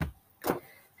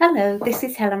Hello, this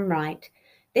is Helen Wright.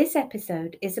 This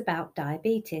episode is about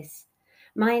diabetes.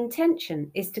 My intention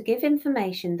is to give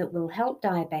information that will help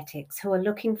diabetics who are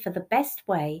looking for the best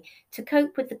way to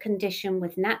cope with the condition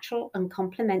with natural and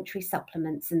complementary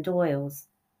supplements and oils.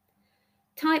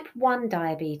 Type 1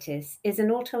 diabetes is an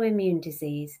autoimmune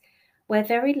disease where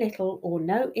very little or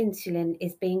no insulin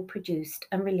is being produced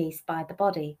and released by the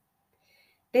body.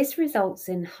 This results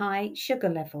in high sugar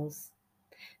levels.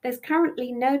 There's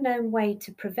currently no known way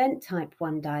to prevent type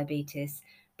 1 diabetes,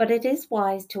 but it is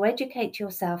wise to educate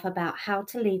yourself about how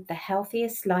to lead the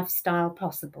healthiest lifestyle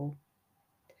possible.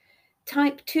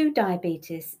 Type 2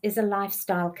 diabetes is a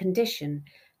lifestyle condition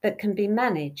that can be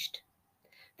managed.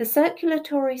 The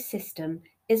circulatory system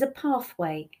is a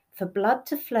pathway for blood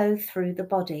to flow through the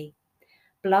body.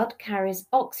 Blood carries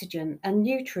oxygen and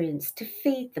nutrients to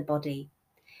feed the body.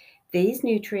 These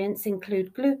nutrients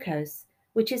include glucose,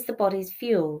 which is the body's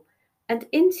fuel, and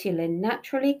insulin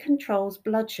naturally controls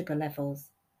blood sugar levels.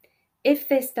 If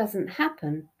this doesn't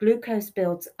happen, glucose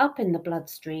builds up in the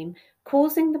bloodstream,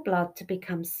 causing the blood to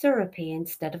become syrupy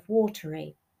instead of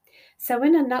watery. So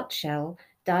in a nutshell,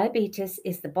 diabetes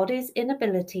is the body's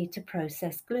inability to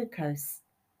process glucose.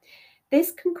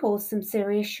 This can cause some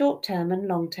serious short-term and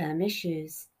long-term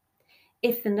issues.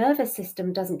 If the nervous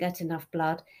system doesn't get enough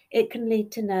blood, it can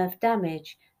lead to nerve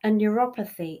damage and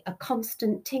neuropathy, a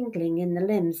constant tingling in the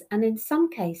limbs, and in some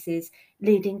cases,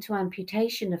 leading to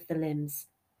amputation of the limbs.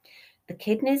 The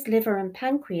kidneys, liver, and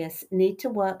pancreas need to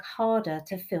work harder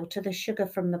to filter the sugar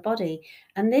from the body,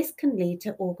 and this can lead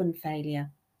to organ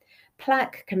failure.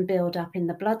 Plaque can build up in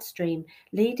the bloodstream,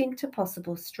 leading to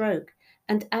possible stroke,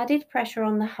 and added pressure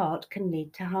on the heart can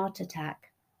lead to heart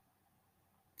attack.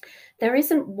 There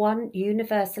isn't one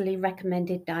universally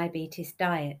recommended diabetes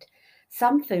diet.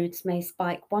 Some foods may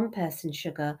spike one person's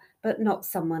sugar, but not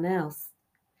someone else.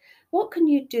 What can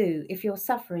you do if you're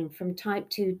suffering from type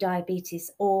 2 diabetes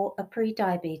or a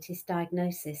pre-diabetes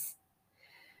diagnosis?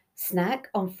 Snack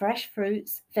on fresh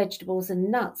fruits, vegetables, and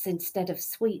nuts instead of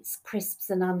sweets, crisps,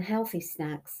 and unhealthy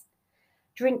snacks.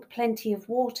 Drink plenty of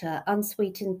water,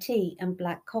 unsweetened tea, and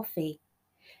black coffee.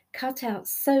 Cut out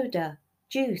soda,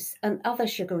 juice, and other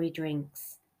sugary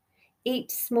drinks.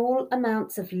 Eat small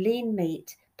amounts of lean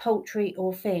meat, poultry,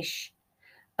 or fish.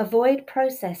 Avoid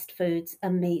processed foods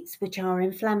and meats which are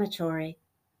inflammatory.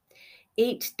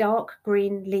 Eat dark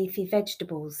green leafy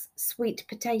vegetables, sweet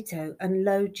potato, and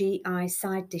low GI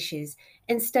side dishes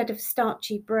instead of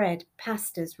starchy bread,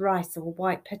 pastas, rice, or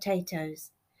white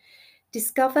potatoes.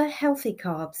 Discover healthy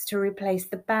carbs to replace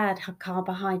the bad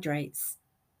carbohydrates.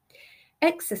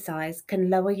 Exercise can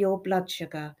lower your blood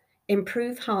sugar,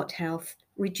 improve heart health,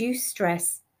 reduce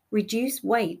stress, reduce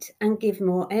weight, and give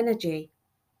more energy.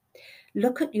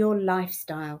 Look at your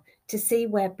lifestyle to see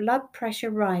where blood pressure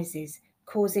rises,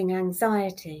 causing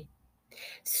anxiety.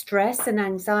 Stress and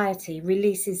anxiety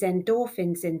releases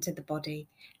endorphins into the body,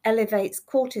 elevates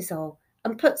cortisol,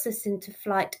 and puts us into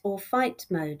flight or fight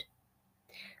mode.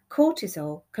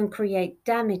 Cortisol can create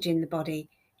damage in the body,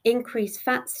 increase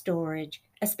fat storage,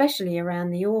 especially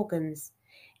around the organs.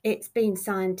 It's been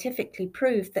scientifically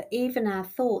proved that even our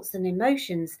thoughts and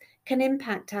emotions can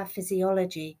impact our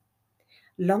physiology.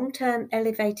 Long-term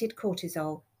elevated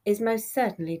cortisol is most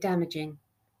certainly damaging.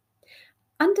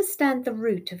 Understand the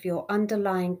root of your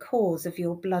underlying cause of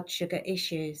your blood sugar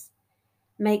issues.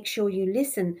 Make sure you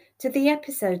listen to the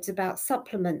episodes about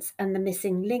supplements and the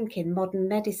missing link in modern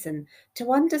medicine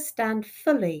to understand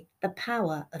fully the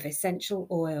power of essential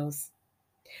oils.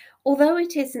 Although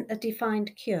it isn't a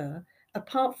defined cure,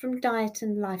 apart from diet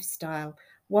and lifestyle,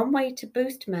 one way to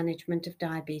boost management of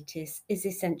diabetes is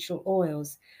essential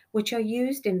oils, which are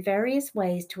used in various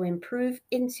ways to improve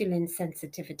insulin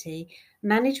sensitivity,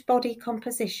 manage body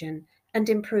composition, and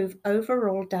improve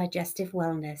overall digestive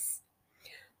wellness.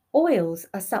 Oils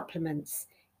are supplements.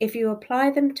 If you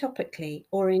apply them topically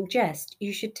or ingest,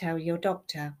 you should tell your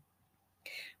doctor.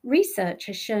 Research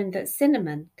has shown that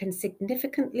cinnamon can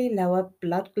significantly lower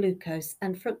blood glucose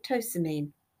and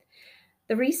fructosamine.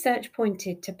 The research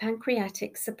pointed to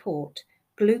pancreatic support,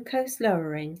 glucose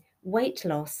lowering, weight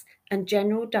loss, and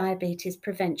general diabetes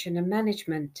prevention and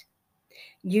management.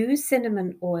 Use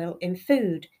cinnamon oil in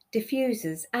food,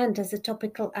 diffusers, and as a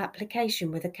topical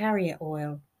application with a carrier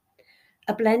oil.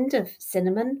 A blend of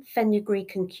cinnamon,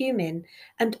 fenugreek, and cumin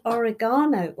and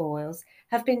oregano oils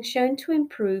have been shown to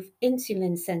improve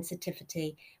insulin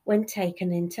sensitivity when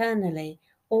taken internally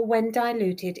or when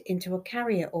diluted into a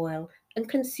carrier oil and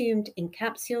consumed in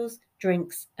capsules,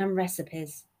 drinks, and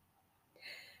recipes.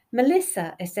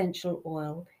 Melissa essential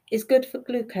oil is good for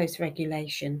glucose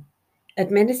regulation.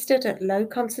 Administered at low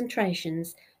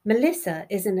concentrations, Melissa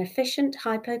is an efficient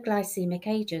hypoglycemic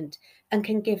agent and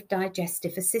can give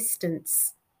digestive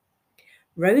assistance.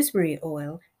 Rosemary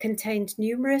oil contains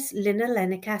numerous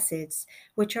linolenic acids,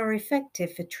 which are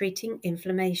effective for treating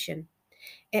inflammation.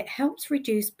 It helps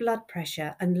reduce blood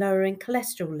pressure and lowering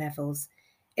cholesterol levels.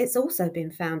 It's also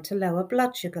been found to lower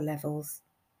blood sugar levels.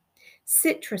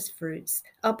 Citrus fruits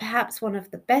are perhaps one of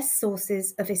the best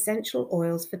sources of essential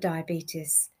oils for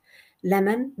diabetes.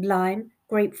 Lemon, lime,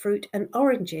 grapefruit, and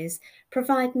oranges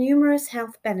provide numerous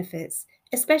health benefits,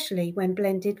 especially when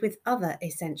blended with other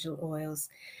essential oils.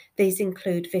 These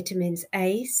include vitamins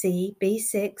A, C,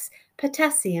 B6,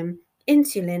 potassium,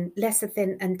 insulin,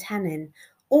 lecithin, and tannin,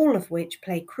 all of which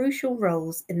play crucial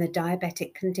roles in the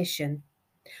diabetic condition.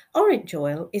 Orange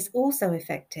oil is also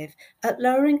effective at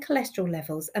lowering cholesterol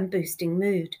levels and boosting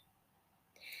mood.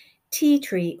 Tea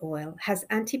tree oil has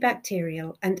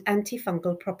antibacterial and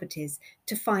antifungal properties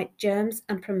to fight germs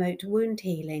and promote wound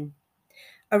healing.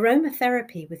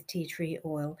 Aromatherapy with tea tree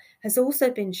oil has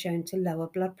also been shown to lower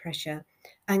blood pressure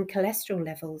and cholesterol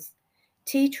levels.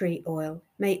 Tea tree oil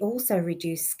may also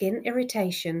reduce skin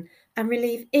irritation and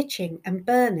relieve itching and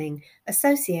burning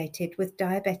associated with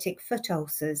diabetic foot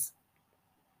ulcers.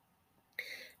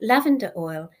 Lavender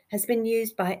oil has been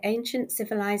used by ancient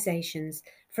civilizations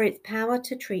for its power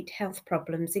to treat health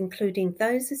problems, including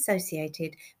those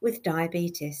associated with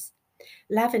diabetes.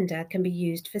 Lavender can be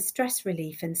used for stress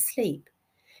relief and sleep.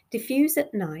 Diffuse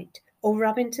at night or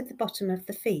rub into the bottom of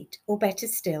the feet, or better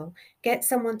still, get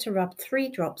someone to rub 3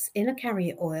 drops in a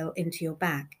carrier oil into your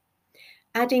back.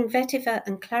 Adding vetiver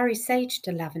and clary sage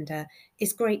to lavender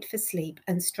is great for sleep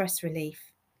and stress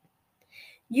relief.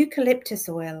 Eucalyptus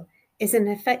oil is an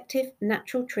effective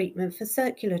natural treatment for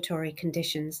circulatory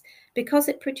conditions because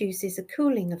it produces a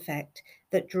cooling effect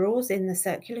that draws in the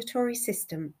circulatory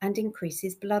system and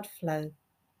increases blood flow.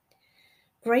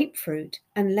 Grapefruit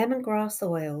and lemongrass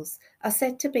oils are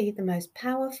said to be the most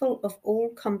powerful of all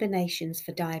combinations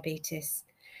for diabetes.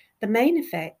 The main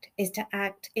effect is to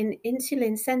act in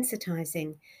insulin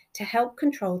sensitizing to help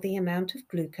control the amount of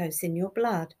glucose in your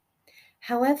blood.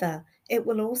 However, it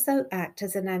will also act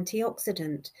as an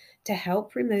antioxidant to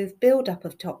help remove buildup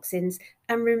of toxins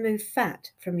and remove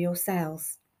fat from your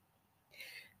cells.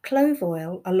 Clove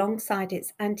oil, alongside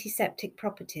its antiseptic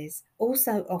properties,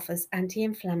 also offers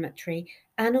anti-inflammatory,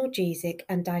 analgesic,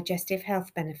 and digestive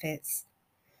health benefits.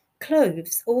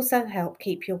 Cloves also help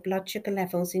keep your blood sugar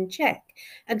levels in check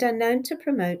and are known to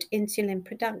promote insulin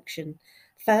production,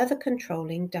 further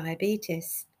controlling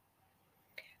diabetes.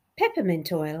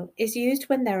 Peppermint oil is used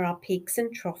when there are peaks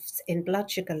and troughs in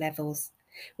blood sugar levels,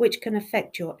 which can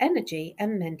affect your energy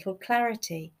and mental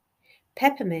clarity.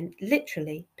 Peppermint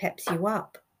literally peps you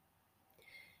up.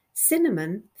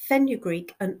 Cinnamon,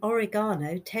 fenugreek, and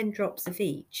oregano, 10 drops of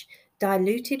each,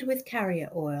 diluted with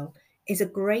carrier oil, is a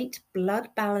great blood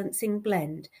balancing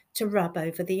blend to rub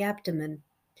over the abdomen.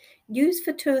 Use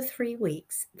for 2 or 3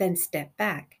 weeks, then step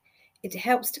back. It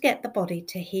helps to get the body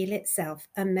to heal itself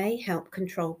and may help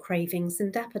control cravings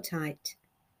and appetite.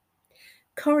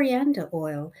 Coriander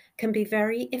oil can be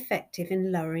very effective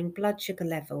in lowering blood sugar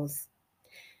levels.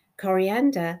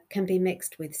 Coriander can be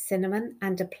mixed with cinnamon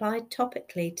and applied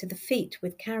topically to the feet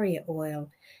with carrier oil,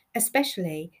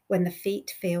 especially when the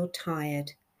feet feel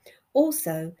tired.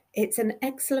 Also, it's an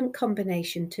excellent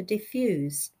combination to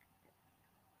diffuse.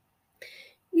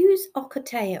 Use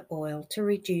ocotea oil to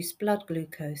reduce blood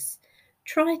glucose.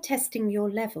 Try testing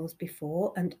your levels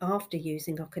before and after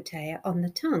using ocotea on the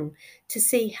tongue to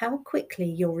see how quickly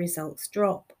your results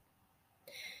drop.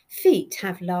 Feet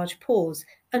have large pores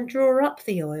and draw up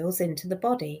the oils into the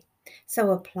body,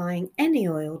 so applying any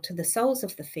oil to the soles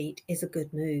of the feet is a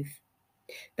good move.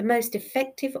 The most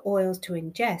effective oils to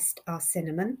ingest are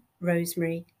cinnamon,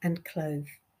 rosemary, and clove.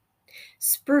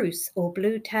 Spruce or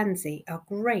blue tansy are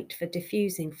great for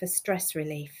diffusing for stress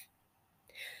relief.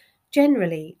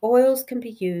 Generally, oils can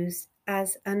be used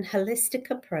as an holistic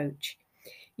approach.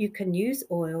 You can use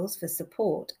oils for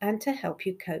support and to help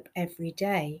you cope every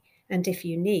day, and if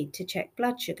you need to check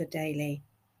blood sugar daily.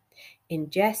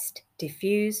 Ingest,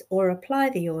 diffuse, or apply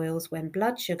the oils when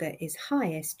blood sugar is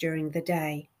highest during the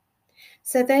day.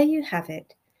 So there you have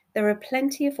it. There are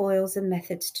plenty of oils and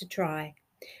methods to try.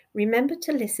 Remember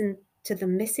to listen to the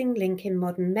Missing Link in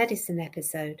Modern Medicine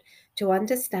episode to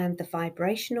understand the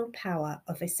vibrational power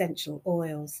of essential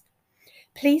oils.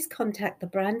 Please contact the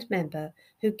brand member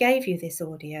who gave you this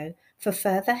audio for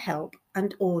further help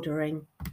and ordering.